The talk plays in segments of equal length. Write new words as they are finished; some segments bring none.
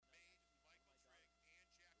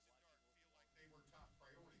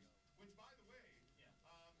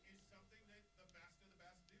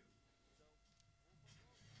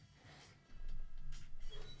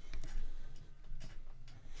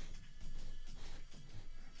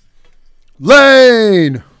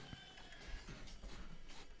Lane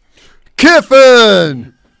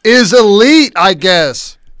Kiffin is elite, I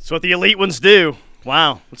guess. That's what the elite ones do.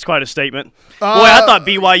 Wow, that's quite a statement. Boy, I thought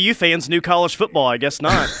BYU fans knew college football. I guess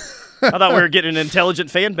not. I thought we were getting an intelligent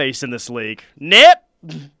fan base in this league. Nope.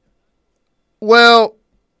 Well,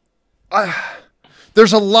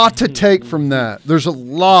 there's a lot to take from that. There's a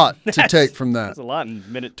lot to take from that. That's a lot in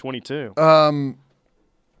minute 22.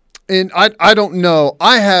 And I don't know.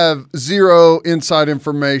 I have zero inside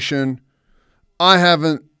information. I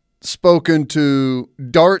haven't spoken to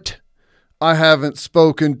Dart. I haven't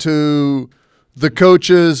spoken to the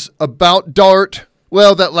coaches about Dart.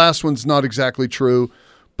 Well, that last one's not exactly true.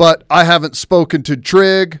 But I haven't spoken to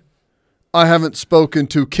Trigg. I haven't spoken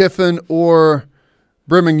to Kiffin or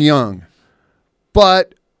Brigham Young.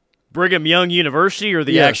 But Brigham Young University or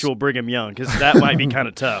the actual Brigham Young? Because that might be kind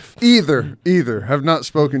of tough. Either. Have not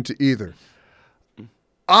spoken to either.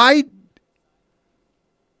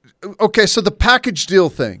 Okay, so the package deal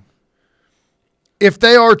thing. If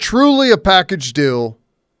they are truly a package deal,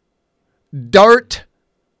 Dart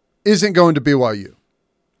isn't going to BYU.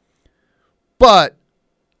 But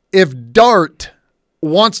if Dart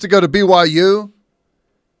wants to go to BYU,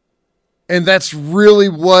 and that's really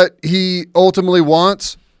what he ultimately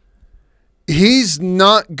wants, he's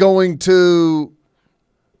not going to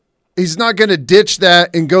ditch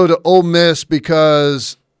that and go to Ole Miss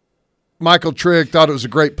because Michael Trigg thought it was a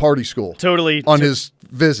great party school. Totally. On his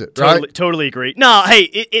visit, right? Totally agree. No, hey,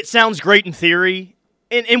 it sounds great in theory.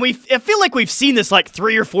 And I feel like we've seen this like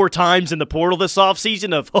 3 or 4 times in the portal this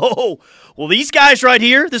offseason of, well, these guys right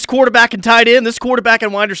here, this quarterback and tight end, this quarterback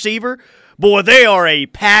and wide receiver, boy, they are a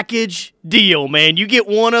package deal, man. You get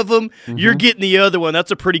one of them, you're getting the other one.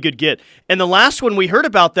 That's a pretty good get. And the last one we heard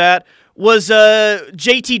about that was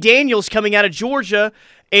JT Daniels coming out of Georgia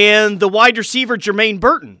and the wide receiver Jermaine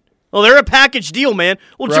Burton. Well, they're a package deal, man.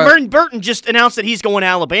 Well, right. Jermaine Burton just announced that he's going to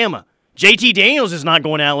Alabama. JT Daniels is not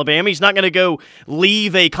going to Alabama. He's not going to go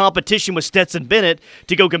leave a competition with Stetson Bennett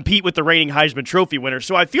to go compete with the reigning Heisman Trophy winner.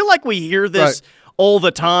 So I feel like we hear this all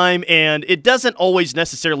the time, and it doesn't always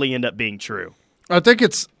necessarily end up being true. I think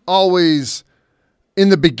it's always in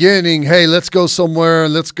the beginning, hey, let's go somewhere,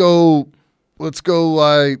 let's go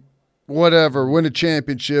whatever, win a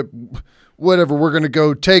championship, whatever, we're going to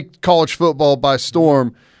go take college football by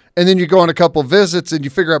storm. And then you go on a couple visits and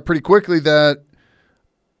you figure out pretty quickly that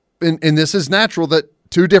and this is natural, that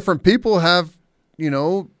 2 different people have,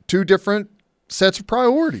 2 different sets of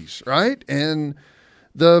priorities, right? And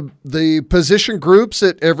the position groups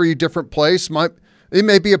at every different place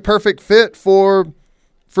may be a perfect fit for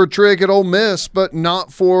Trigg at Ole Miss, but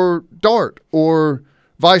not for Dart, or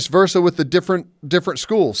vice versa with the different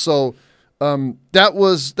schools. So that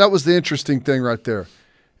was the interesting thing right there.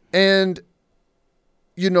 And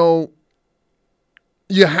you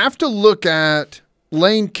have to look at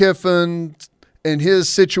Lane Kiffin and his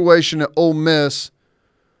situation at Ole Miss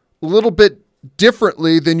a little bit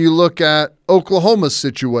differently than you look at Oklahoma's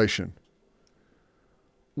situation.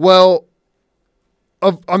 Well,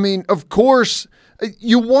 of course,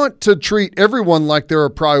 you want to treat everyone like they're a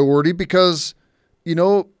priority because,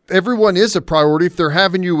 everyone is a priority. If they're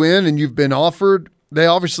having you in and you've been offered, they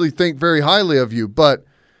obviously think very highly of you. But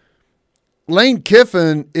Lane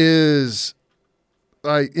Kiffin is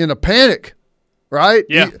in a panic. Right?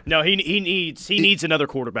 Yeah. He needs another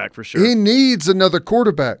quarterback for sure. He needs another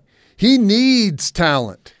quarterback. He needs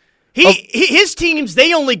talent. His teams,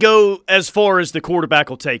 they only go as far as the quarterback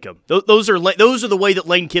will take them. Those are the way that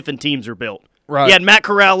Lane Kiffin teams are built. Right. He had Matt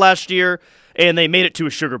Corral last year, and they made it to a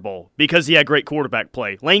Sugar Bowl because he had great quarterback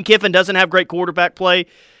play. Lane Kiffin doesn't have great quarterback play.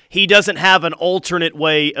 He doesn't have an alternate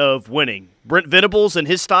way of winning. Brent Venables and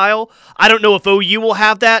his style, I don't know if OU will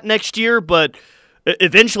have that next year, but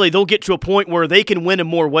eventually they'll get to a point where they can win in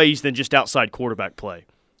more ways than just outside quarterback play.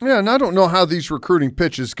 Yeah, and I don't know how these recruiting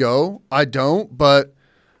pitches go. I don't, but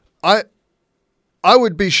I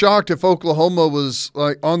would be shocked if Oklahoma was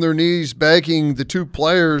like on their knees begging the 2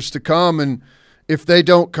 players to come, and if they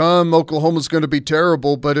don't come, Oklahoma's going to be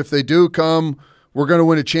terrible, but if they do come, we're going to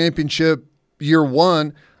win a championship year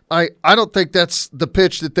 1. I don't think that's the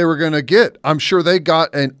pitch that they were going to get. I'm sure they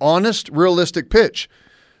got an honest, realistic pitch.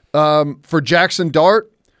 For Jackson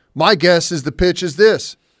Dart, my guess is the pitch is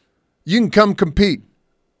this. You can come compete,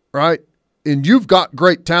 right? And you've got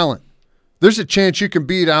great talent. There's a chance you can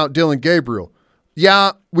beat out Dylan Gabriel.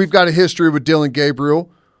 Yeah, we've got a history with Dylan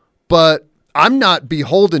Gabriel, but I'm not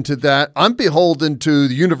beholden to that. I'm beholden to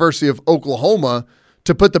the University of Oklahoma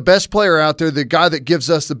to put the best player out there, the guy that gives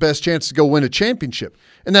us the best chance to go win a championship.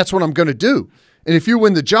 And that's what I'm going to do. And if you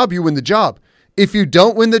win the job, you win the job. If you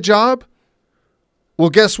don't win the job, well,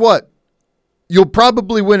 guess what? you'll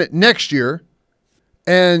probably win it next year,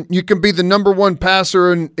 and you can be the number one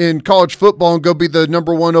passer in college football and go be the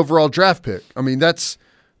number one overall draft pick. I mean, that's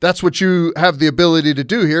what you have the ability to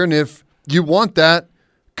do here, and if you want that,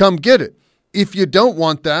 come get it. If you don't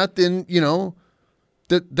want that, then,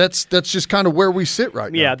 that's just kind of where we sit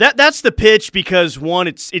right now. Yeah, that's the pitch because, one,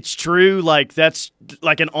 it's true. Like, that's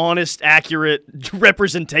like an honest, accurate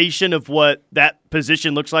representation of what that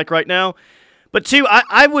position looks like right now. But, two,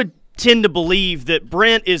 I would tend to believe that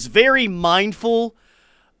Brent is very mindful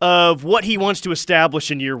of what he wants to establish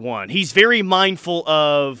in year one. He's very mindful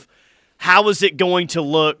of how is it going to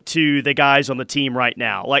look to the guys on the team right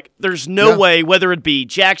now. Like, there's no way, whether it be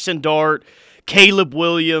Jackson Dart, Caleb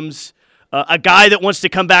Williams, a guy that wants to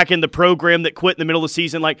come back in the program that quit in the middle of the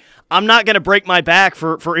season, like, I'm not going to break my back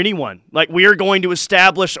for anyone. Like, we are going to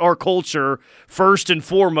establish our culture first and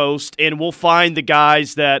foremost, and we'll find the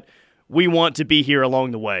guys that we want to be here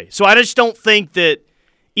along the way. So I just don't think that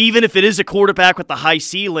even if it is a quarterback with the high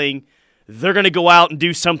ceiling, they're going to go out and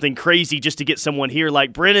do something crazy just to get someone here.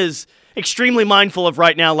 Like, Brent is extremely mindful of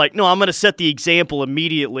right now, like, no, I'm going to set the example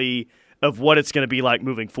immediately of what it's going to be like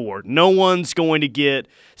moving forward. No one's going to get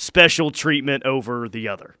special treatment over the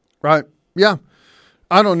other. Right. Yeah.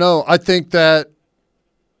 I don't know. I think that,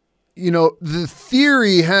 the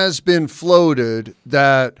theory has been floated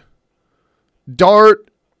that Dart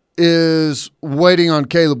is waiting on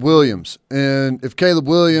Caleb Williams. And if Caleb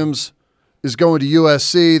Williams is going to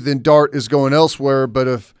USC, then Dart is going elsewhere. But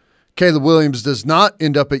if Caleb Williams does not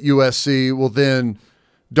end up at USC, well, then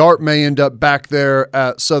Dart may end up back there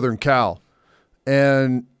at Southern Cal.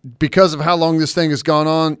 And because of how long this thing has gone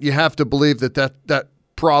on, you have to believe that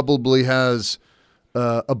probably has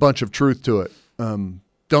a bunch of truth to it.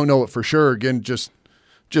 Don't know it for sure. Again, just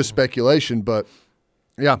speculation. But,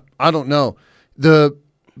 yeah, I don't know. The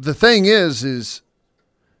thing is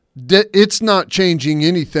it's not changing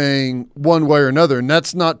anything one way or another, and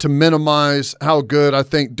that's not to minimize how good I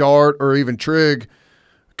think Dart or even Trigg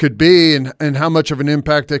could be and how much of an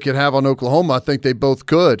impact they could have on Oklahoma. I think they both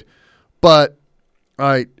could. But,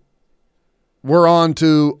 we're on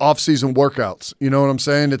to off-season workouts. You know what I'm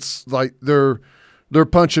saying? It's like they're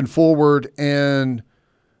punching forward, and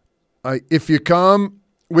if you come,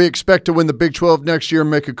 we expect to win the Big 12 next year and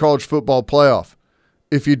make a college football playoff.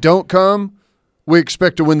 If you don't come, we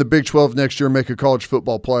expect to win the Big 12 next year and make a college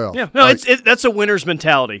football playoff. Yeah, no, that's a winner's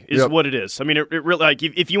mentality is what it is. I mean, it really, like,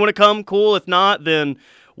 if you want to come, cool. If not, then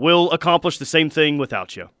we'll accomplish the same thing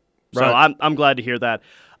without you. So right. I'm glad to hear that.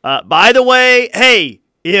 By the way, hey,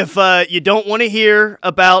 if you don't want to hear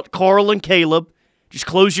about Carl and Caleb, just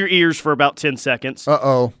close your ears for about 10 seconds.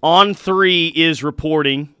 Uh-oh. On 3 is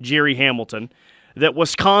reporting, Jerry Hamilton, that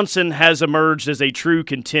Wisconsin has emerged as a true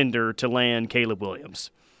contender to land Caleb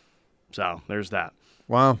Williams. So there's that.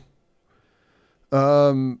 Wow.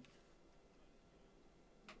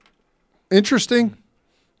 Interesting.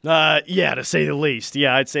 Yeah, to say the least.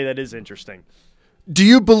 Yeah, I'd say that is interesting. Do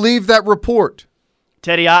you believe that report?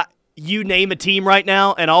 Teddy, you name a team right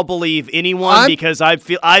now, and I'll believe anyone because I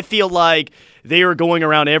feel like they are going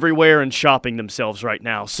around everywhere and shopping themselves right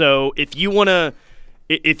now. So if you want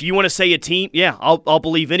to say a team, yeah, I'll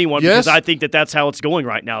believe anyone because I think that's how it's going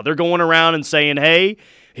right now. They're going around and saying, "Hey,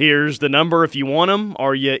 here's the number if you want them.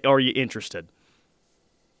 Are you interested?"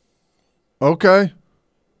 Okay.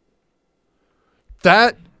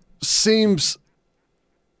 That seems,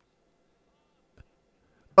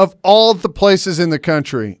 of all the places in the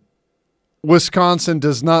country, Wisconsin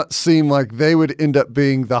does not seem like they would end up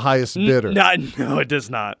being the highest bidder. No, it does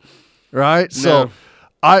not. Right? No. So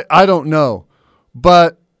I don't know.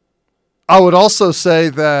 But I would also say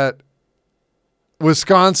that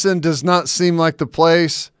Wisconsin does not seem like the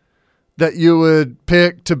place that you would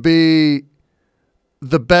pick to be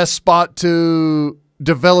the best spot to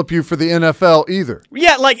develop you for the NFL either.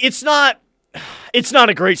 Yeah, like it's not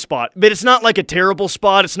a great spot, but it's not like a terrible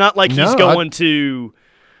spot. It's not like he's going to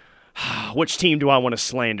which team do I want to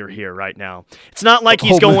slander here right now? It's not like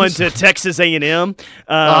he's going to Texas A&M.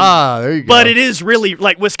 There you go. But it is really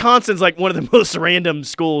like Wisconsin's like one of the most random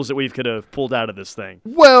schools that we could have pulled out of this thing.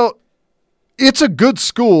 Well, it's a good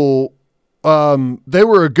school. They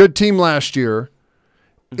were a good team last year.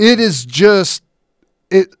 It is just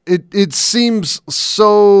it seems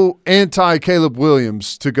so anti Caleb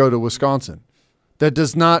Williams to go to Wisconsin. That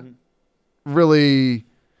does not really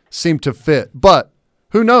seem to fit. But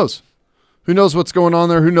who knows? Who knows what's going on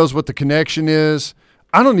there? Who knows what the connection is?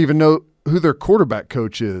 I don't even know who their quarterback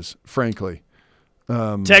coach is, frankly.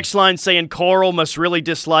 Text line saying Carl must really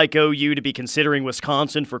dislike OU to be considering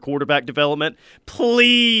Wisconsin for quarterback development.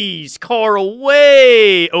 Please, Carl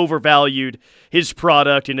way overvalued his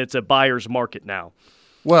product, and it's a buyer's market now.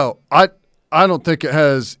 Well, I don't think it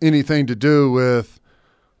has anything to do with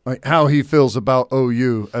like how he feels about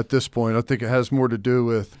OU at this point. I think it has more to do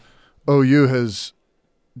with OU has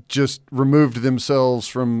just removed themselves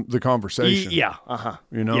from the conversation. Yeah,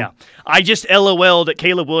 You know? Yeah. I just LOL'd at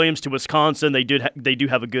Caleb Williams to Wisconsin. They do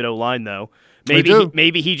have a good O-line, though.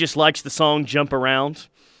 Maybe he just likes the song Jump Around.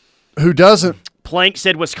 Who doesn't? Plank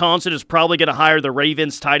said Wisconsin is probably going to hire the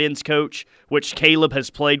Ravens tight ends coach, which Caleb has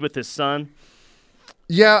played with his son.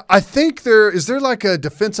 Yeah, I think is there like a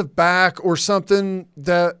defensive back or something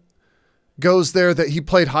that goes there that he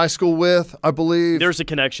played high school with, I believe. There's a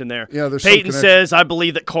connection there. Yeah, there's Peyton says, I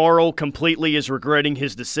believe that Carl completely is regretting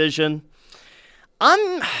his decision.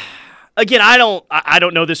 I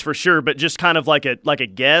don't know this for sure, but just kind of like a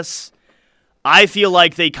guess. I feel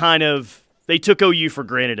like they took OU for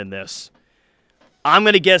granted in this. I'm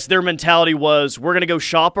going to guess their mentality was, we're going to go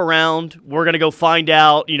shop around, we're going to go find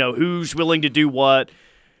out, who's willing to do what.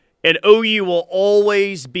 And OU will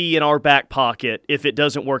always be in our back pocket if it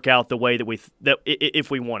doesn't work out the way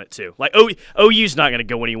if we want it to. Like OU's not going to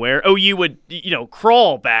go anywhere. OU would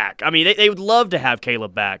crawl back. I mean, they would love to have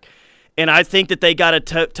Caleb back, and I think that they got a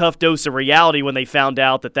tough dose of reality when they found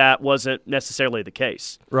out that wasn't necessarily the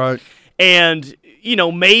case. Right. And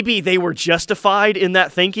maybe they were justified in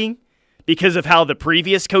that thinking because of how the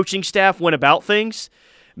previous coaching staff went about things.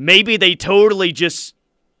 Maybe they totally just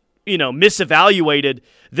misevaluated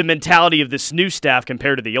the mentality of this new staff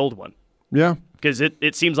compared to the old one. Yeah. Because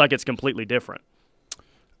it seems like it's completely different.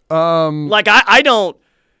 I don't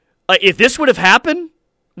if this would have happened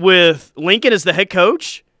with Lincoln as the head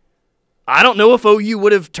coach, I don't know if OU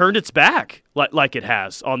would have turned its back like it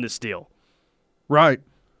has on this deal. Right.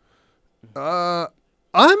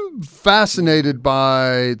 I'm fascinated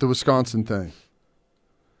by the Wisconsin thing.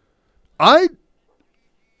 I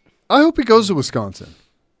hope he goes to Wisconsin.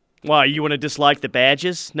 Why, you want to dislike the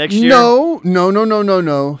badges next year? No.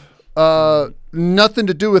 Nothing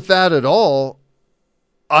to do with that at all.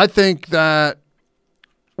 I think that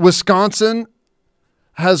Wisconsin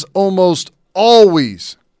has almost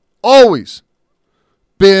always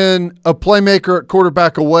been a playmaker at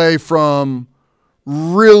quarterback away from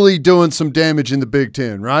really doing some damage in the Big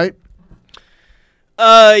Ten, right?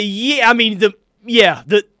 Yeah, I mean,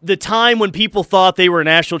 the time when people thought they were a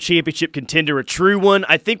national championship contender, a true one,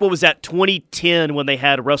 I think, what was that, 2010 when they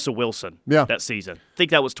had Russell Wilson that season? I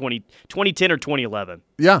think that was 2010 or 2011.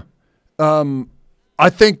 Yeah. I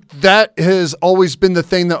think that has always been the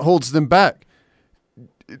thing that holds them back.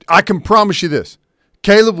 I can promise you this.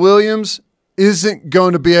 Caleb Williams isn't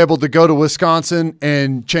going to be able to go to Wisconsin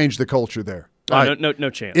and change the culture there. No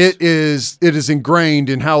chance. It is ingrained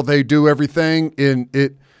in how they do everything, and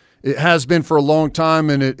it has been for a long time,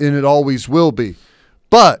 and it always will be.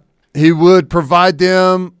 But he would provide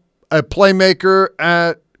them a playmaker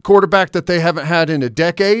at quarterback that they haven't had in a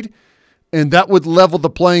decade, and that would level the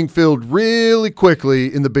playing field really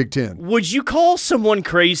quickly in the Big Ten. Would you call someone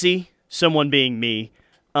crazy, someone being me,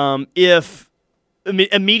 if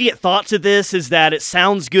immediate thoughts of this is that it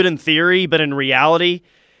sounds good in theory, but in reality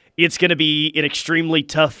it's going to be an extremely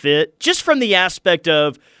tough fit, just from the aspect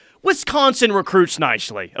of Wisconsin recruits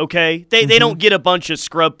nicely, okay? They don't get a bunch of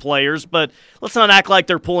scrub players, but let's not act like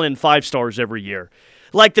they're pulling in 5 stars every year.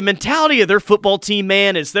 Like, the mentality of their football team,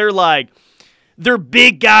 man, is they're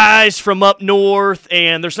big guys from up north,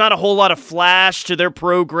 and there's not a whole lot of flash to their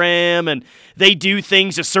program, and they do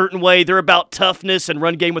things a certain way. They're about toughness and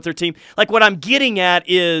run game with their team. Like, what I'm getting at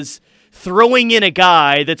is throwing in a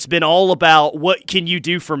guy that's been all about what can you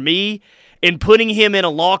do for me, and putting him in a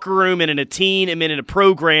locker room and in a team and in a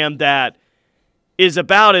program that is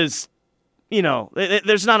about as,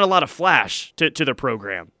 there's not a lot of flash to their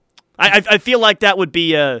program. I feel like that would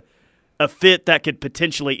be a fit that could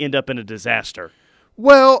potentially end up in a disaster.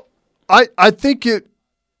 Well, I think the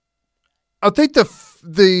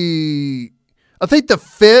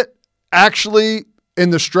fit actually in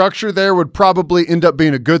the structure there would probably end up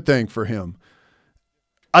being a good thing for him.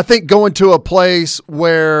 I think going to a place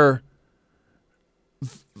where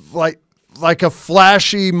like a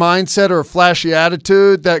flashy mindset or a flashy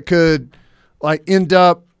attitude that could end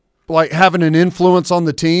up having an influence on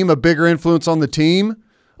the team, a bigger influence on the team.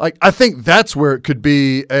 I think that's where it could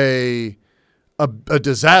be a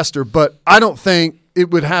disaster, but I don't think it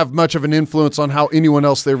would have much of an influence on how anyone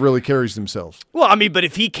else there really carries themselves. Well, I mean, but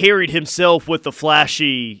if he carried himself with the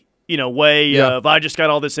flashy, way of I just got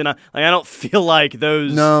all this in. I don't feel like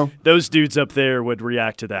those dudes up there would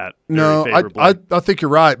react to that. No, I think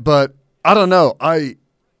you're right, but I don't know. I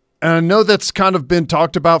know that's kind of been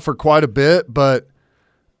talked about for quite a bit, but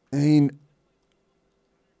I mean,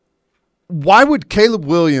 why would Caleb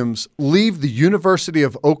Williams leave the University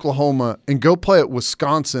of Oklahoma and go play at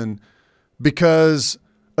Wisconsin because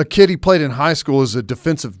a kid he played in high school is a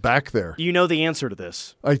defensive back there? You know the answer to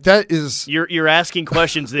this. Like, that is... You're asking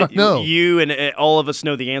questions that you and all of us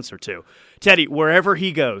know the answer to. Teddy, wherever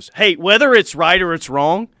he goes, hey, whether it's right or it's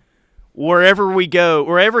wrong, wherever he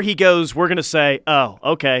goes, we're going to say, oh,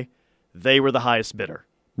 okay, they were the highest bidder.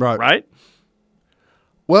 Right. Right?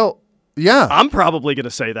 Well, yeah. I'm probably going to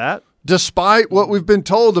say that. Despite what we've been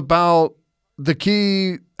told about the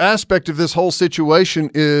key aspect of this whole situation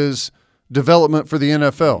is development for the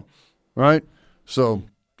NFL, right? So,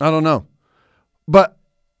 I don't know. But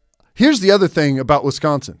here's the other thing about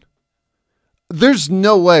Wisconsin. There's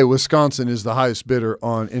no way Wisconsin is the highest bidder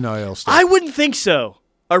on NIL stuff. I wouldn't think so.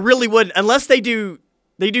 I really wouldn't, unless they do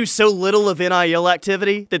so little of NIL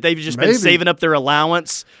activity that they've just been saving up their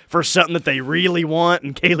allowance for something that they really want,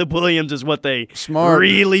 and Caleb Williams is what they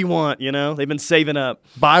really want, They've been saving up.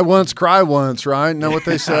 Buy once, cry once, right? Know what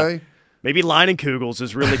they say? Maybe Leinenkugels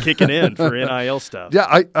is really kicking in for NIL stuff.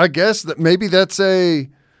 Yeah, I guess that maybe that's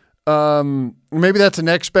an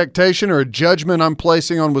expectation or a judgment I'm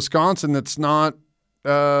placing on Wisconsin that's not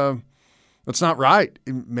right.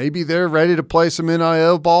 Maybe they're ready to play some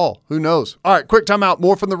NIL ball. Who knows? All right, quick timeout.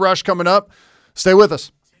 More from The Rush coming up. Stay with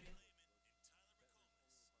us.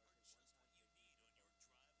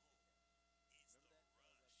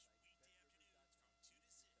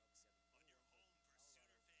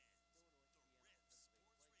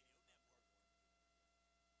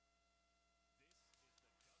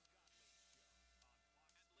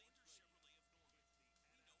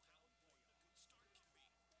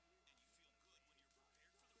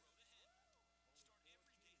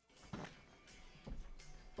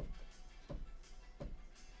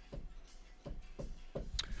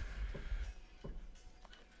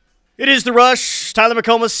 It is The Rush. Tyler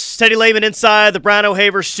McComas, Teddy Lehman inside the Brian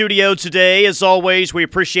O'Haver studio today. As always, we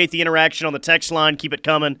appreciate the interaction on the text line. Keep it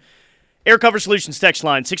coming. Air Cover Solutions text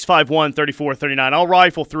line, 651-3439. I'll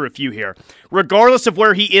rifle through a few here. Regardless of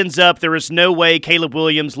where he ends up, there is no way Caleb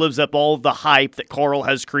Williams lives up all of the hype that Carl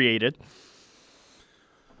has created.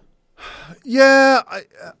 Yeah,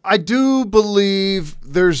 I do believe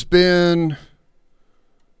there's been,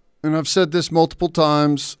 and I've said this multiple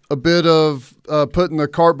times, a bit of putting the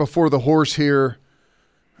cart before the horse here.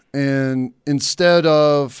 And instead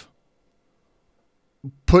of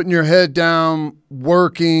putting your head down,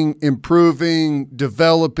 working, improving,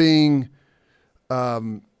 developing,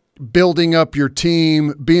 building up your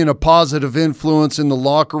team, being a positive influence in the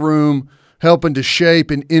locker room, helping to shape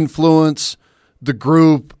and influence the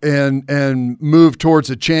group and move towards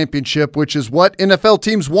a championship, which is what NFL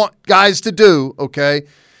teams want guys to do, okay?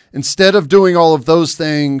 Instead of doing all of those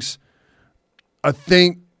things, I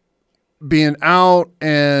think being out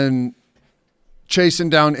and chasing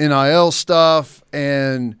down NIL stuff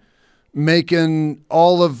and making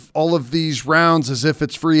all of these rounds as if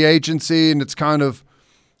it's free agency and it's kind of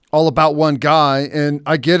all about one guy. And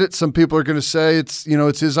I get it. Some people are going to say it's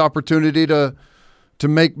his opportunity to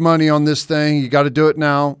make money on this thing. You got to do it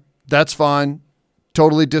now. That's fine.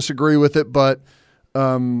 Totally disagree with it, but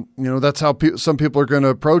that's how some people are going to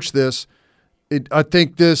approach this. I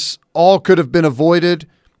think this all could have been avoided,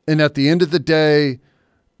 and at the end of the day,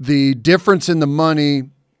 the difference in the money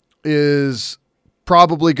is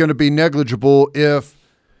probably going to be negligible if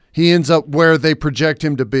he ends up where they project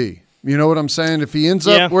him to be. You know what I'm saying? If he ends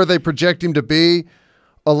up where they project him to be,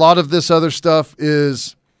 a lot of this other stuff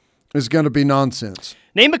is going to be nonsense.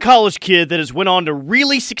 Name a college kid that has went on to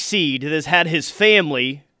really succeed, that has had his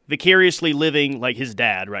family vicariously living like his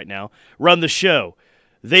dad right now, run the show.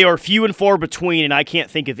 They are few and far between, and I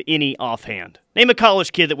can't think of any offhand. Name a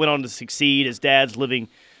college kid that went on to succeed, his dad's living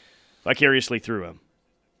vicariously through him.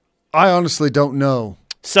 I honestly don't know.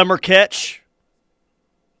 Summer Ketch.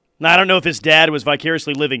 Now, I don't know if his dad was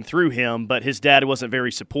vicariously living through him, but his dad wasn't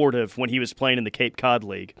very supportive when he was playing in the Cape Cod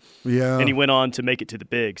League. Yeah. And he went on to make it to the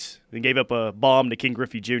Bigs and gave up a bomb to King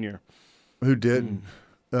Griffey Jr. Who didn't?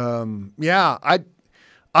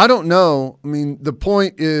 I don't know. I mean, the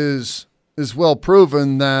point is well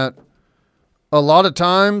proven that a lot of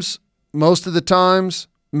times, most of the times,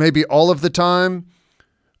 maybe all of the time,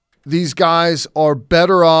 these guys are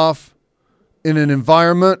better off in an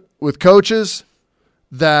environment with coaches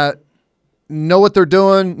that know what they're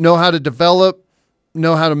doing, know how to develop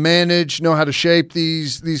know how to manage, know how to shape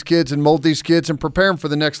these kids and mold these kids and prepare them for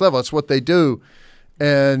the next level. That's what they do.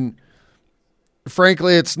 And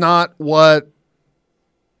frankly, it's not what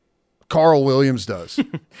Carl Williams does.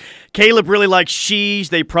 Caleb really likes cheese.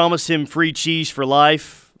 They promise him free cheese for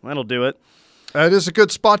life. That'll do it. That is a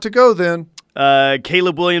good spot to go then.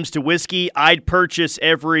 Caleb Williams to whiskey. I'd purchase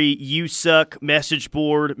every You Suck message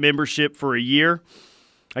board membership for a year.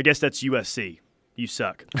 I guess that's USC. You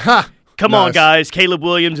suck. Ha! Come on, guys. Caleb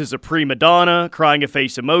Williams is a prima donna, crying a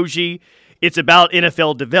face emoji. It's about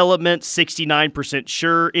NFL development, 69%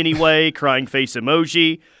 sure anyway, crying face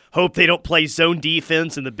emoji. Hope they don't play zone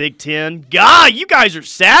defense in the Big Ten. God, you guys are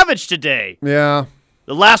savage today. Yeah.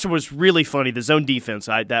 The last one was really funny. The zone defense,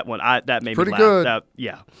 that made pretty me laugh. good.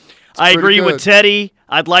 Yeah. I agree with Teddy.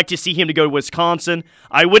 I'd like to see him to go to Wisconsin.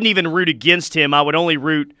 I wouldn't even root against him. I would only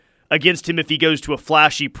root against him if he goes to a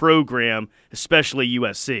flashy program, especially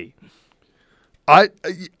USC. I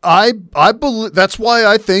believe that's why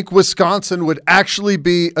I think Wisconsin would actually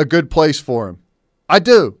be a good place for him. I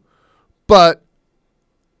do. But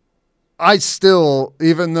I still,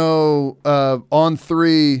 even though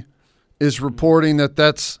On3 is reporting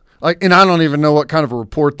that's like, and I don't even know what kind of a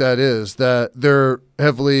report that is, that they're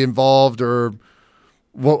heavily involved or,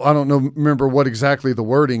 well, I don't know, remember what exactly the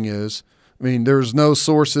wording is. I mean, there's no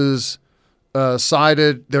sources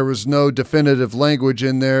cited. There was no definitive language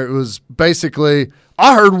in there. It was basically,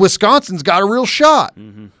 I heard Wisconsin's got a real shot.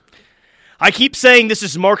 Mm-hmm. I keep saying this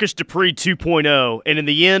is Marcus Dupree 2.0, and in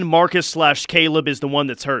the end, Marcus/Caleb is the one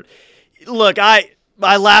that's hurt. Look, I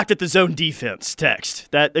laughed at the zone defense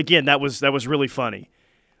text. That was really funny.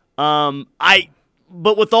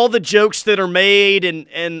 But with all the jokes that are made,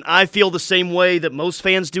 and I feel the same way that most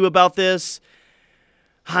fans do about this,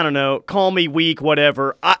 I don't know, call me weak,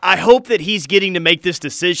 whatever. I hope that he's getting to make this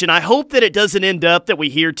decision. I hope that it doesn't end up that we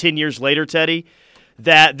hear 10 years later, Teddy,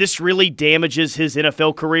 that this really damages his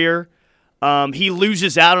NFL career. He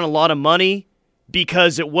loses out on a lot of money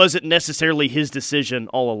because it wasn't necessarily his decision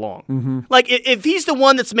all along. Mm-hmm. Like, if he's the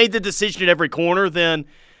one that's made the decision at every corner, then,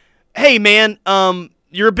 hey, man,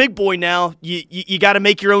 you're a big boy now. You got to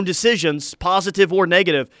make your own decisions, positive or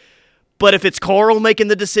negative. But if it's Carl making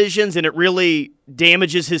the decisions and it really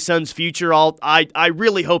damages his son's future, I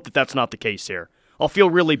really hope that that's not the case here. I'll feel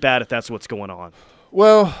really bad if that's what's going on.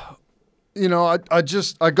 Well, you know,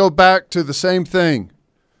 I go back to the same thing.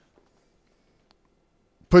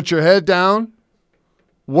 Put your head down,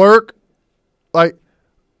 work. Like,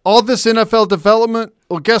 all this NFL development,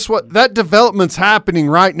 well, guess what? That development's happening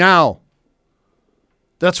right now.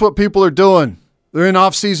 That's what people are doing. They're in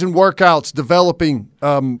off-season workouts, developing,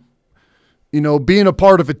 being a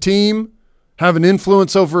part of a team, having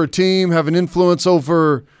influence over a team, having influence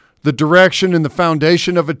over the direction and the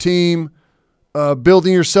foundation of a team,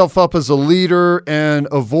 building yourself up as a leader and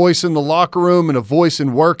a voice in the locker room and a voice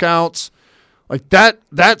in workouts. Like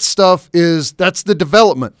that stuff that's the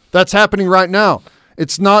development. That's happening right now.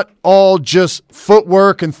 It's not all just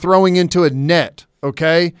footwork and throwing into a net,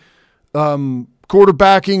 okay?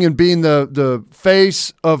 Quarterbacking and being the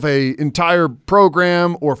face of a entire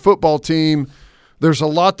program or football team, there's a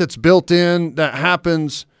lot that's built in that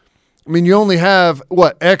happens. I mean, you only have,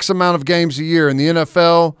 X amount of games a year in the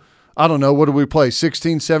NFL. I don't know. What do we play?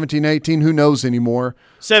 16, 17, 18? Who knows anymore?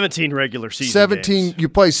 17 regular season 17 games. You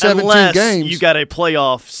play 17 Unless games. You got a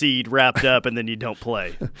playoff seed wrapped up and then you don't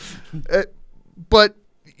play. But,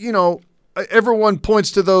 everyone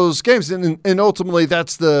points to those games, and ultimately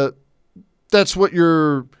that's what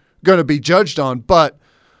you're going to be judged on. But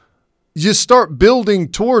you start building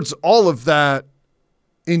towards all of that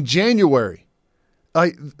in January.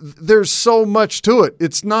 There's so much to it.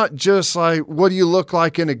 It's not just like, what do you look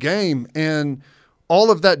like in a game? And all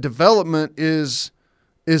of that development is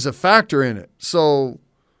a factor in it. So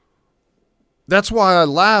that's why I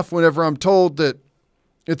laugh whenever I'm told that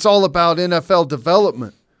it's all about NFL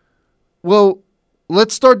development. Well,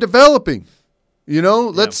 let's start developing.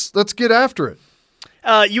 Let's get after it.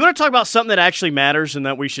 You want to talk about something that actually matters and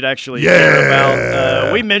that we should actually care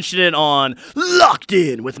about? We mentioned it on Locked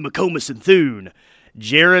In with McComas and Thune.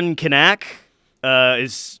 Jaron Kanak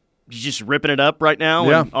is just ripping it up right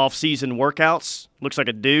now in off-season workouts. Looks like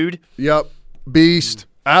a dude. Yep. Beast.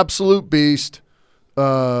 Absolute beast.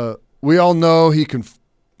 We all know he can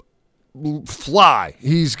fly.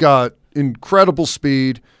 He's got incredible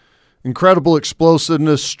speed, incredible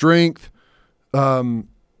explosiveness, strength.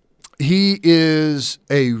 He is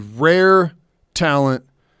a rare talent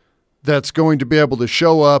that's going to be able to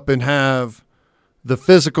show up and have the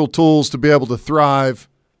physical tools to be able to thrive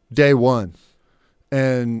day one.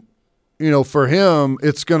 And, for him,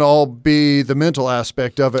 it's going to all be the mental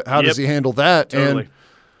aspect of it. How does he handle that? Totally.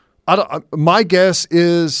 And my guess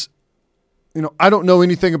is, I don't know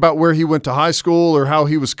anything about where he went to high school or how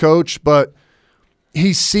he was coached, but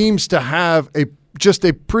he seems to have just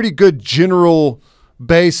a pretty good general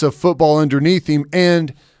base of football underneath him.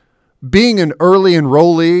 And being an early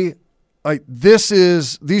enrollee,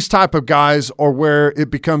 these type of guys are where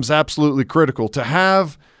it becomes absolutely critical to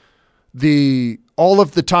have all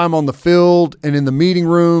of the time on the field and in the meeting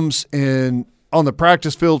rooms and on the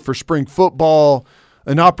practice field for spring football,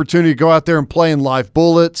 an opportunity to go out there and play in live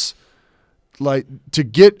bullets, to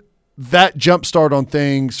get that jump start on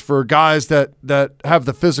things for guys that have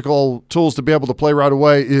the physical tools to be able to play right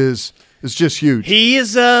away is just huge. He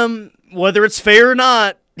is, whether it's fair or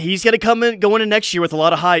not, he's going to go into next year with a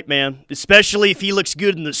lot of hype, man, especially if he looks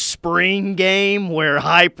good in the spring game where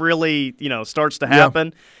hype really, starts to happen.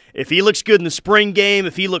 Yeah. If he looks good in the spring game,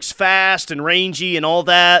 if he looks fast and rangy and all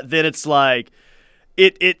that, then it's like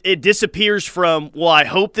it disappears from, well, I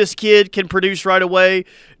hope this kid can produce right away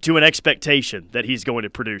to an expectation that he's going to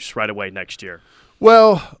produce right away next year.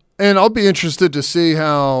 Well, and I'll be interested to see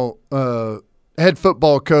how head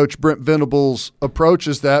football coach Brent Venables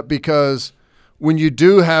approaches that, because when you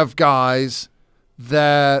do have guys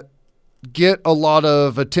that get a lot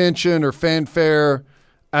of attention or fanfare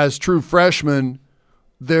as true freshmen,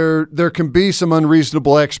 there can be some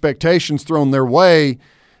unreasonable expectations thrown their way,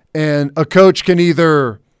 and a coach can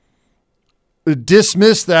either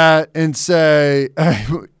dismiss that and say, hey,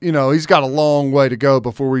 he's got a long way to go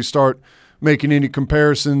before we start making any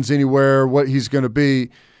comparisons anywhere what he's going to be,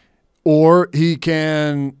 or he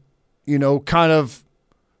can, kind of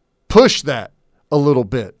push that a little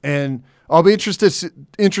bit. And I'll be interested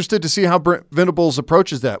to see how Brent Venables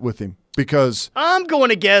approaches that with him, because I'm going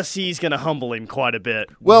to guess he's going to humble him quite a bit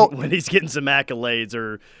when he's getting some accolades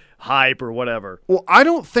or hype or whatever. Well, I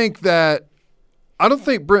don't think Brent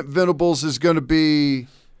Venables is going to be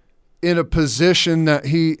in a position that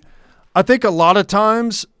I think a lot of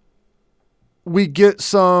times we get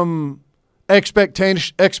some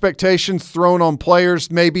expectations thrown on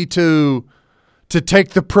players maybe to take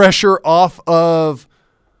the pressure off of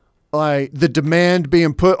the demand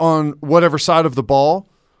being put on whatever side of the ball.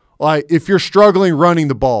 Like if you're struggling running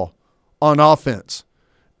the ball on offense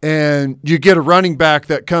and you get a running back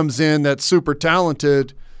that comes in that's super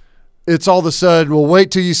talented, it's all of a sudden, well,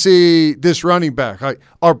 wait till you see this running back.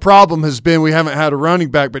 Our problem has been we haven't had a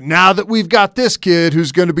running back, but now that we've got this kid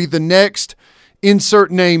who's going to be the next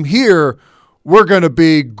insert name here, we're going to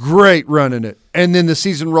be great running it. And then the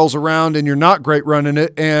season rolls around and you're not great running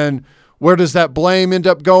it, and where does that blame end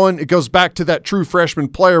up going? It goes back to that true freshman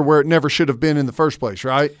player where it never should have been in the first place,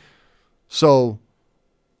 right? So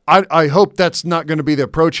I hope that's not going to be the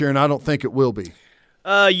approach here, and I don't think it will be.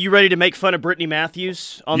 You ready to make fun of Brittany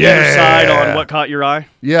Matthews on the other side on What Caught Your Eye?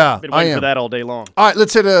 Yeah, Been waiting for that all day long. All right,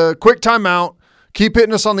 let's hit a quick timeout. Keep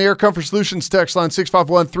hitting us on the Air Comfort Solutions text line,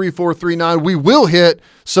 651-3439. We will hit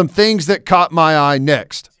some things that caught my eye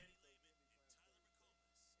next.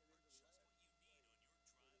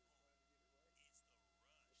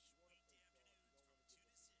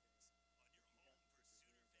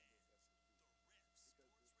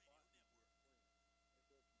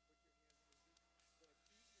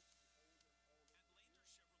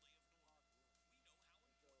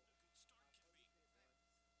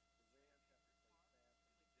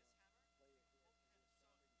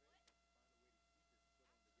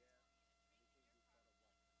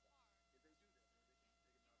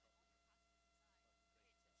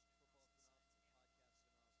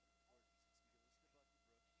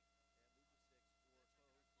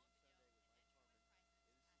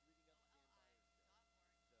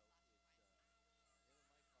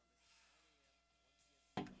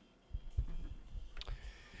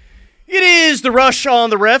 It is the Rush on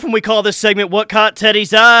the Ref, and we call this segment What Caught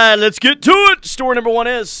Teddy's Eye. Let's get to it. Story number one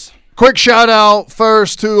is. Quick shout out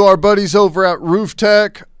first to our buddies over at Roof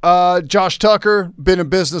Tech. Josh Tucker, been in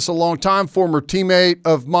business a long time, former teammate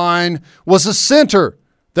of mine, was a center.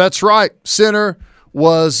 That's right, center,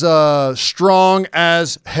 was strong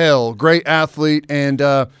as hell. Great athlete, and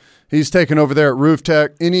he's taken over there at Roof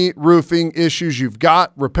Tech. Any roofing issues you've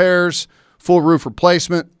got, repairs, full roof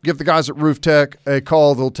replacement, give the guys at Roof Tech a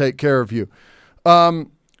call. They'll take care of you.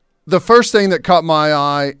 The first thing that caught my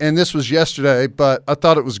eye, and this was yesterday, but I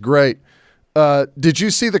thought it was great. Did you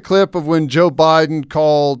see the clip of when Joe Biden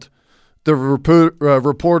called the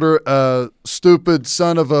reporter a stupid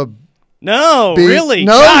son of a No, beep? really?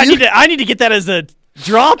 No, God, I need to get that as a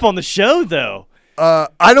drop on the show, though. I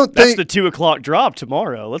don't That's think the 2 o'clock drop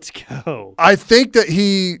tomorrow. Let's go. I think that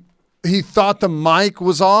he thought the mic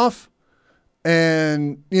was off,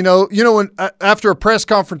 And, when after a press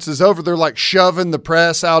conference is over, they're like shoving the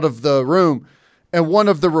press out of the room. And one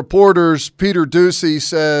of the reporters, Peter Ducey,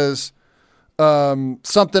 says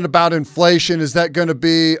something about inflation. Is that going to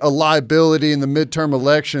be a liability in the midterm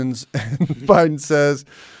elections? And Biden says,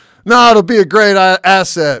 no, it'll be a great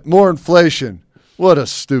asset. More inflation. What a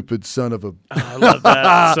stupid son of a... I love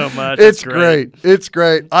that so much. It's great. It's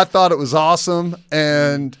great. I thought it was awesome.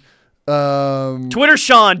 And... Twitter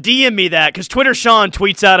Sean, DM me that, because Twitter Sean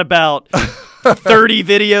tweets out about 30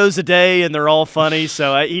 videos a day, and they're all funny,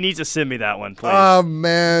 so he needs to send me that one, please. Oh,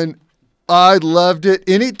 man. I loved it.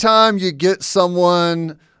 Anytime you get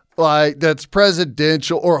someone like that's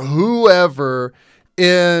presidential or whoever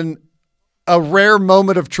in a rare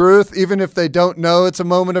moment of truth, even if they don't know it's a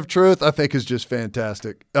moment of truth, I think is just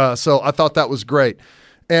fantastic. So I thought that was great.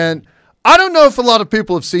 And I don't know if a lot of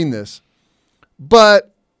people have seen this,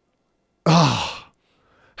 but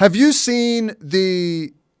have you seen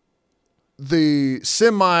the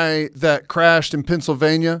semi that crashed in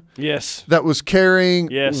Pennsylvania? Yes. That was carrying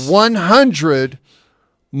 100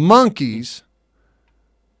 monkeys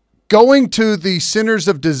going to the Centers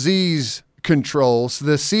of Disease Controls,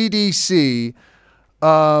 the CDC.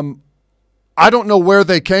 I don't know where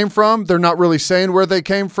they came from. They're not really saying where they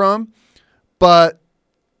came from, but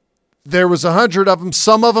there was 100 of them.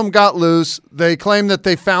 Some of them got loose. They claim that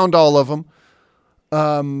they found all of them.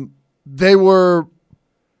 They were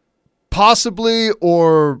possibly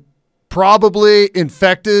or probably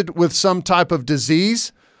infected with some type of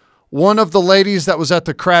disease. One of the ladies that was at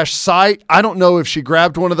the crash site, I don't know if she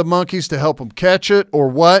grabbed one of the monkeys to help them catch it or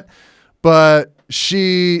what, but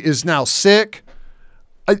she is now sick.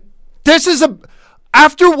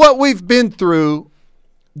 After what we've been through,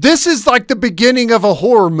 this is like the beginning of a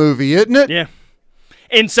horror movie, isn't it? Yeah.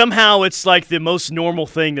 And somehow it's like the most normal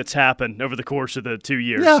thing that's happened over the course of the 2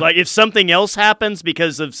 years. Yeah. Like if something else happens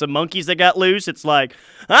because of some monkeys that got loose, it's like,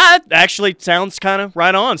 it actually sounds kind of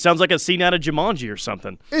right on. Sounds like a scene out of Jumanji or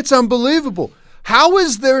something. It's unbelievable. How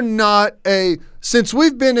is there not since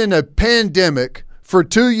we've been in a pandemic for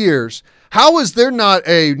 2 years, how is there not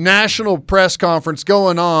a national press conference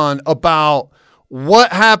going on about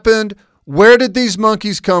what happened? Where did these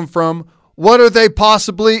monkeys come from? What are they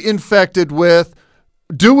possibly infected with?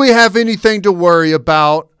 Do we have anything to worry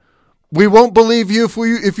about? We won't believe you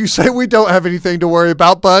if you say we don't have anything to worry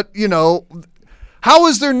about, but, how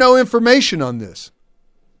is there no information on this?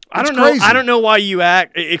 I don't know why you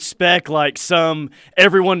expect like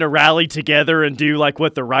everyone to rally together and do like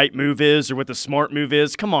what the right move is or what the smart move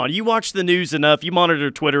is. Come on, you watch the news enough, you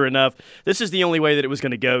monitor Twitter enough. This is the only way that it was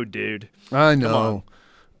going to go, dude. I know.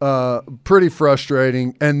 Pretty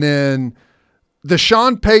frustrating. And then the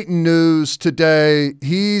Sean Payton news today,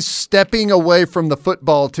 he's stepping away from the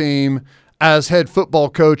football team as head football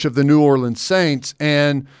coach of the New Orleans Saints,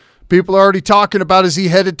 and people are already talking about, is he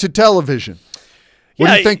headed to television? What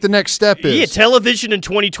do you think the next step is? Yeah, television in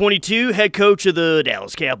 2022, head coach of the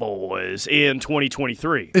Dallas Cowboys in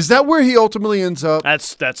 2023. Is that where he ultimately ends up?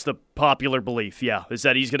 That's the popular belief, yeah, is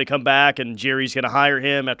that he's going to come back and Jerry's going to hire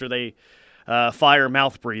him after they fire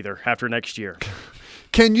mouth breather after next year.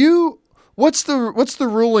 Can you – what's the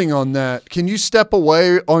ruling on that? Can you step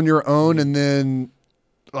away on your own and then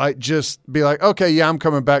like just be like, okay, yeah, I'm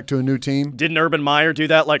coming back to a new team? Didn't Urban Meyer do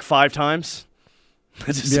that like 5 times?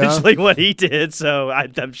 That's essentially what he did, so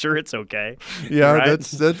I'm sure it's okay. Yeah, right?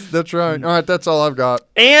 that's right. All right, that's all I've got.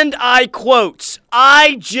 And I quote,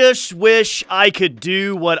 I just wish I could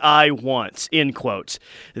do what I want, end quote.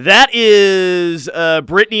 That is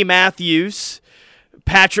Brittany Matthews,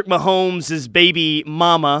 Patrick Mahomes' baby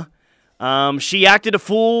mama. She acted a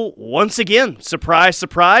fool once again. Surprise,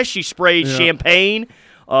 surprise. She sprayed champagne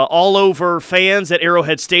all over fans at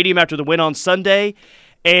Arrowhead Stadium after the win on Sunday.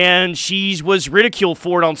 And she was ridiculed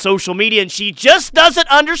for it on social media, and she just doesn't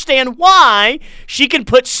understand why she can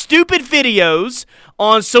put stupid videos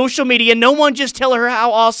on social media and no one just tell her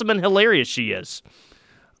how awesome and hilarious she is.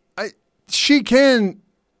 She can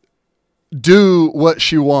do what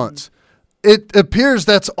she wants. It appears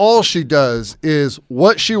that's all she does is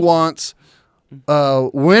what she wants,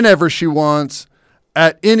 whenever she wants,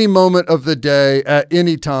 at any moment of the day, at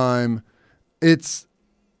any time. It's...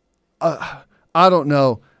 I don't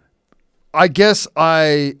know. I guess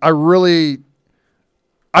I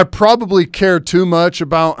probably care too much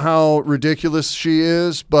about how ridiculous she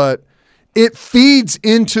is, but it feeds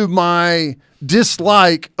into my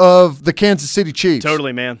dislike of the Kansas City Chiefs.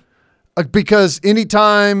 Totally, man. Because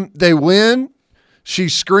anytime they win,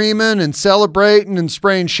 she's screaming and celebrating and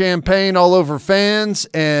spraying champagne all over fans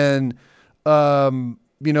and,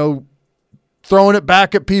 throwing it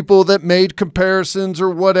back at people that made comparisons or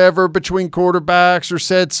whatever between quarterbacks or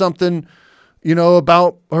said something,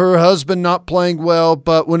 about her husband not playing well.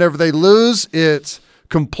 But whenever they lose, it's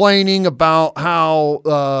complaining about how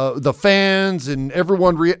the fans and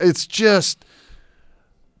everyone it's just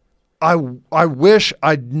I wish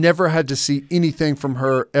I'd never had to see anything from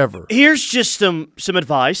her ever. Here's just some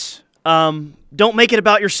advice. Don't make it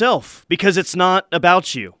about yourself, because it's not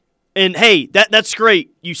about you. And hey, that's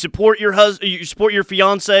great. You support your husband, you support your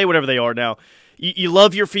fiance, whatever they are now. You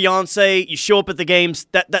love your fiance, you show up at the games.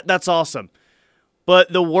 That's awesome.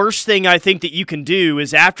 But the worst thing I think that you can do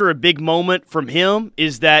is, after a big moment from him,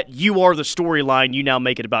 is that you are the storyline. You now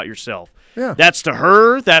make it about yourself. Yeah. That's to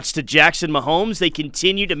her. That's to Jackson Mahomes. They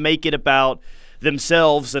continue to make it about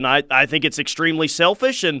themselves, and I think it's extremely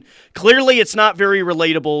selfish, and clearly it's not very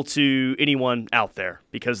relatable to anyone out there,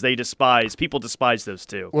 because people despise those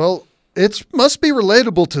two. Well, it must be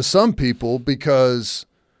relatable to some people, because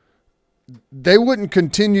they wouldn't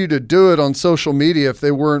continue to do it on social media if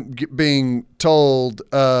they weren't being told,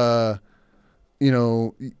 you're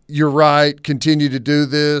right, continue to do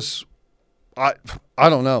this. I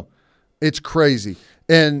don't know. It's crazy.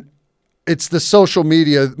 And it's the social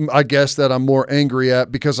media, I guess, that I'm more angry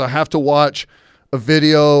at, because I have to watch a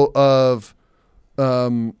video of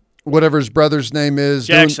whatever his brother's name is,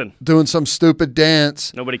 Jackson, doing some stupid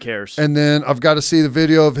dance. Nobody cares. And then I've got to see the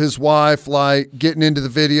video of his wife, like, getting into the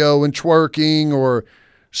video and twerking or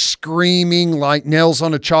screaming like nails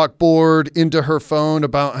on a chalkboard into her phone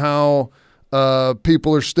about how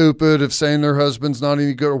people are stupid if saying their husband's not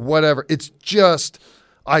any good or whatever. It's just,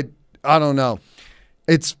 I don't know.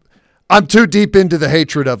 I'm too deep into the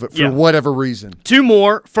hatred of it for whatever reason. Two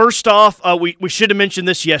more. First off, we should have mentioned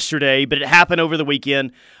this yesterday, but it happened over the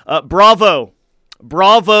weekend. Bravo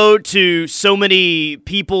to so many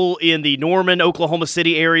people in the Norman, Oklahoma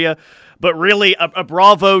City area, but really a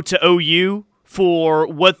bravo to OU for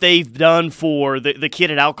what they've done for the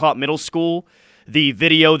kid at Alcott Middle School. The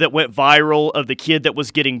video that went viral of the kid that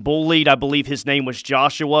was getting bullied, I believe his name was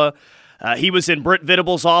Joshua. He was in Brent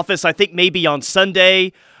Venables' office, I think maybe on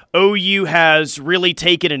Sunday. OU has really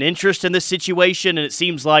taken an interest in this situation, and it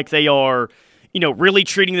seems like they are, really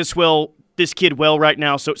treating this kid well right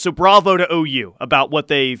now. So bravo to OU about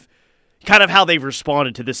what how they've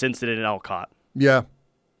responded to this incident in Alcott. Yeah.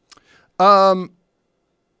 You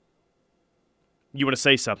want to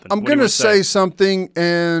say something? I'm going to say something,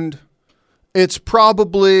 and it's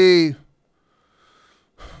probably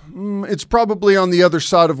on the other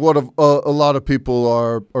side of what a lot of people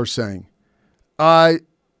are saying.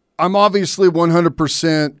 I'm obviously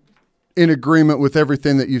 100% in agreement with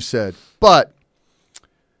everything that you've said, but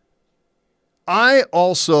I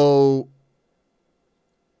also,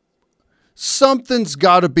 something's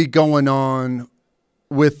got to be going on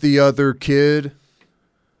with the other kid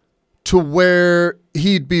to where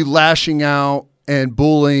he'd be lashing out and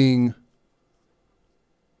bullying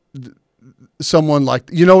someone like,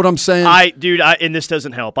 you know what I'm saying? And this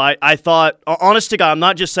doesn't help. I thought, honest to God, I'm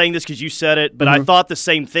not just saying this because you said it, but I thought the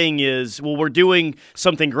same thing is, well, we're doing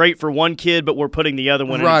something great for one kid, but we're putting the other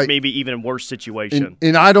one in maybe even a worse situation.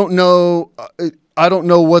 And I don't know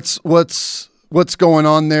what's going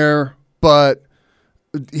on there, but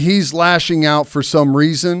he's lashing out for some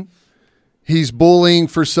reason. He's bullying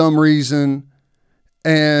for some reason,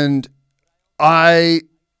 and I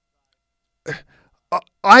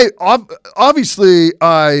obviously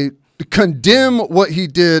condemn what he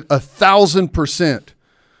did 1,000%,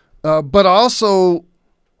 but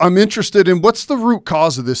I'm interested in what's the root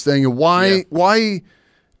cause of this thing, and why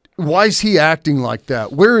is he acting like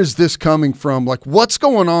that? Where is this coming from? Like, what's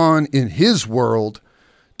going on in his world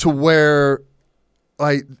to where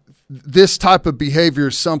like this type of behavior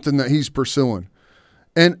is something that he's pursuing?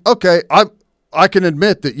 And okay, I can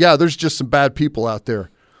admit that there's just some bad people out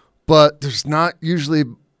there. But there's not usually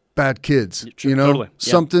bad kids, Totally.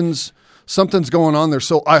 Yeah. Something's going on there.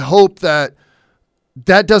 So I hope that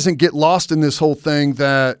doesn't get lost in this whole thing.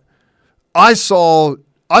 That I saw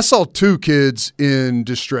two kids in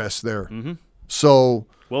distress there. Mm-hmm. So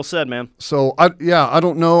well said, man. So I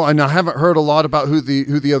don't know, and I haven't heard a lot about who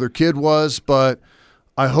the other kid was, but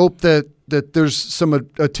I hope that there's some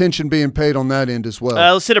attention being paid on that end as well.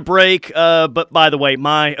 Let's hit a break. But by the way,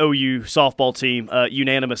 my OU softball team,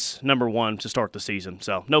 unanimous #1 to start the season.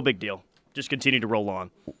 So no big deal. Just continue to roll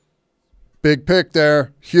on. Big pick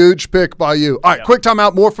there. Huge pick by you. All right, quick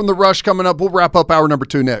timeout. More from The Rush coming up. We'll wrap up hour number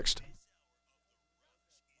 2 next.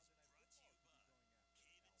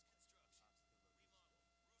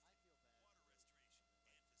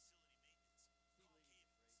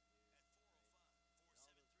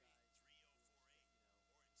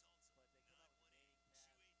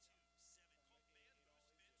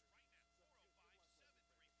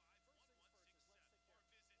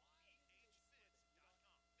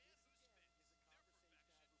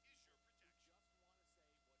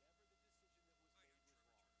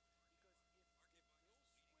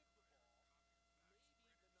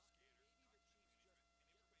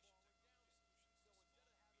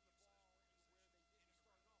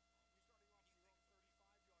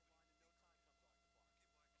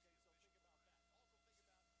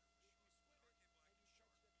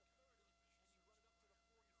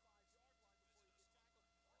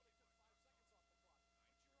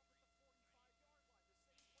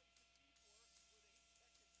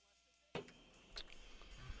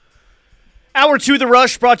 Hour 2 The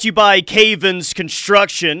Rush brought to you by Cavens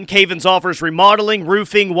Construction. Cavens offers remodeling,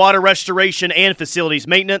 roofing, water restoration, and facilities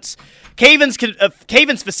maintenance. Cavens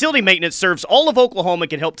facility maintenance serves all of Oklahoma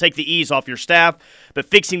and can help take the ease off your staff, but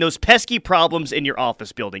fixing those pesky problems in your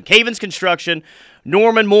office building. Cavens Construction,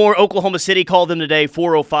 Norman Moore, Oklahoma City. Call them today,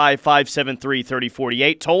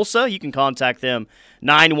 405-573-3048. Tulsa, you can contact them,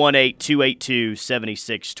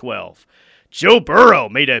 918-282-7612. Joe Burrow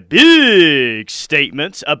made a big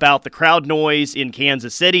statement about the crowd noise in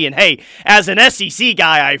Kansas City. And hey, as an SEC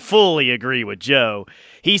guy, I fully agree with Joe.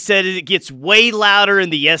 He said it gets way louder in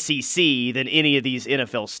the SEC than any of these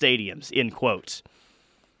NFL stadiums, end quote.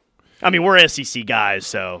 I mean, we're SEC guys,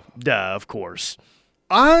 so duh, of course.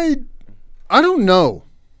 I don't know.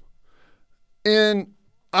 And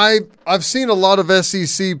I've seen a lot of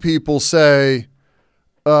SEC people say,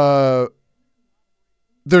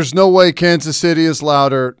 there's no way Kansas City is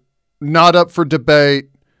louder, not up for debate.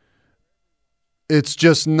 It's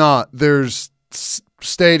just not. There's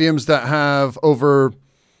stadiums that have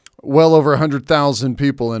well over 100,000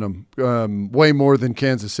 people in them, way more than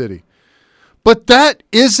Kansas City. But that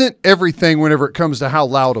isn't everything whenever it comes to how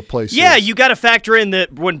loud a place is. Yeah, you got to factor in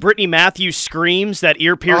that when Brittany Matthews screams, that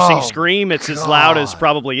ear-piercing scream, it's as loud as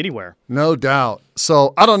probably anywhere. No doubt.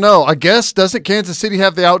 So, I don't know. I guess, doesn't Kansas City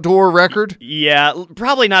have the outdoor record? Yeah,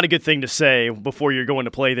 probably not a good thing to say before you're going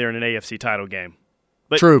to play there in an AFC title game.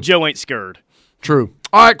 But True. Joe ain't scared. True.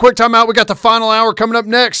 All right, quick timeout. We got the final hour coming up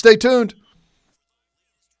next. Stay tuned.